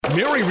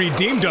Mary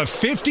redeemed a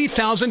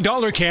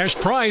 $50,000 cash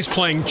prize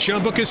playing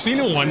Chumba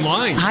Casino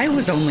online. I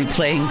was only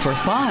playing for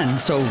fun,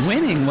 so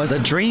winning was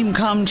a dream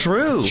come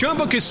true.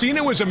 Chumba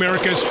Casino is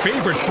America's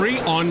favorite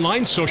free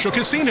online social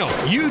casino.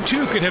 You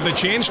too could have the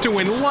chance to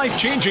win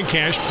life-changing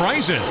cash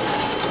prizes.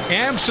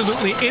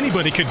 Absolutely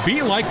anybody could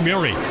be like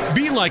Mary.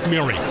 Be like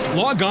Mary.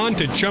 Log on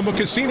to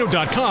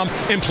ChumbaCasino.com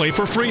and play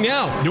for free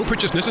now. No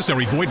purchase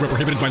necessary. Void where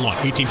prohibited by law.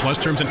 18 plus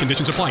terms and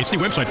conditions apply. See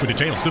website for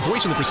details. The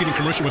voice in the preceding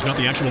commercial was not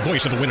the actual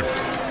voice of the winner.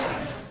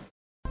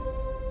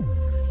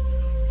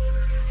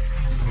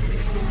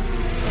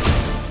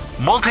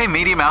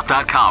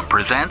 Multimediamouth.com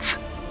presents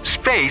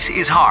Space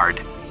is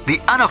Hard, the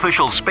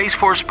unofficial Space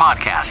Force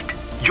podcast.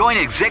 Join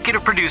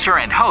executive producer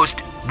and host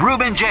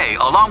Ruben J.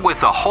 along with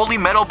the Holy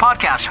Metal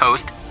podcast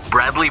host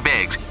Bradley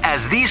Biggs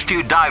as these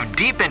two dive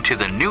deep into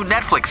the new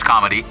Netflix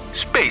comedy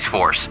Space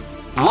Force.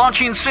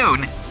 Launching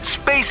soon,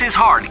 Space is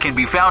Hard can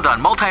be found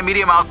on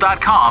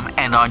multimediamouth.com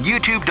and on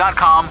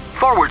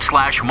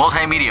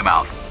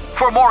youtube.com/multimediamouth.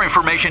 For more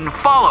information,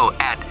 follow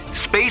at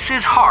Space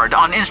is Hard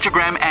on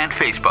Instagram and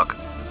Facebook.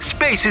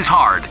 Space is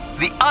Hard,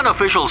 the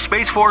unofficial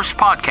Space Force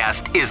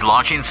podcast, is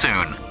launching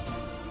soon.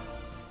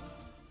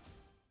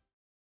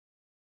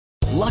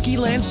 Lucky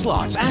Land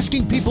Slots,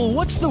 asking people,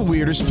 what's the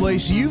weirdest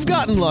place you've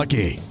gotten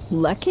lucky?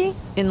 Lucky?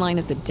 In line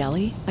at the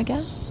deli, I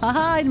guess?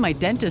 Aha, in my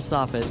dentist's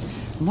office.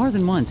 More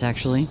than once,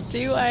 actually.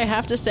 Do I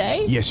have to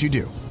say? Yes, you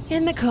do.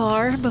 In the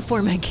car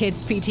before my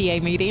kids'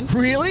 PTA meeting.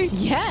 Really?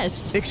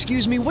 Yes.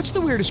 Excuse me, what's the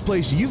weirdest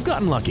place you've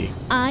gotten lucky?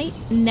 I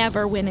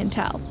never win and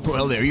tell.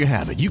 Well, there you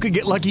have it. You can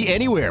get lucky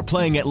anywhere,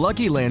 playing at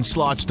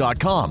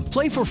LuckyLandSlots.com.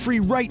 Play for free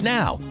right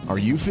now. Are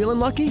you feeling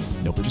lucky?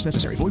 No purchase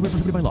necessary. Void where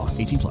prohibited by law.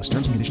 18 plus.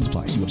 Terms and conditions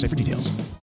apply. See website for details.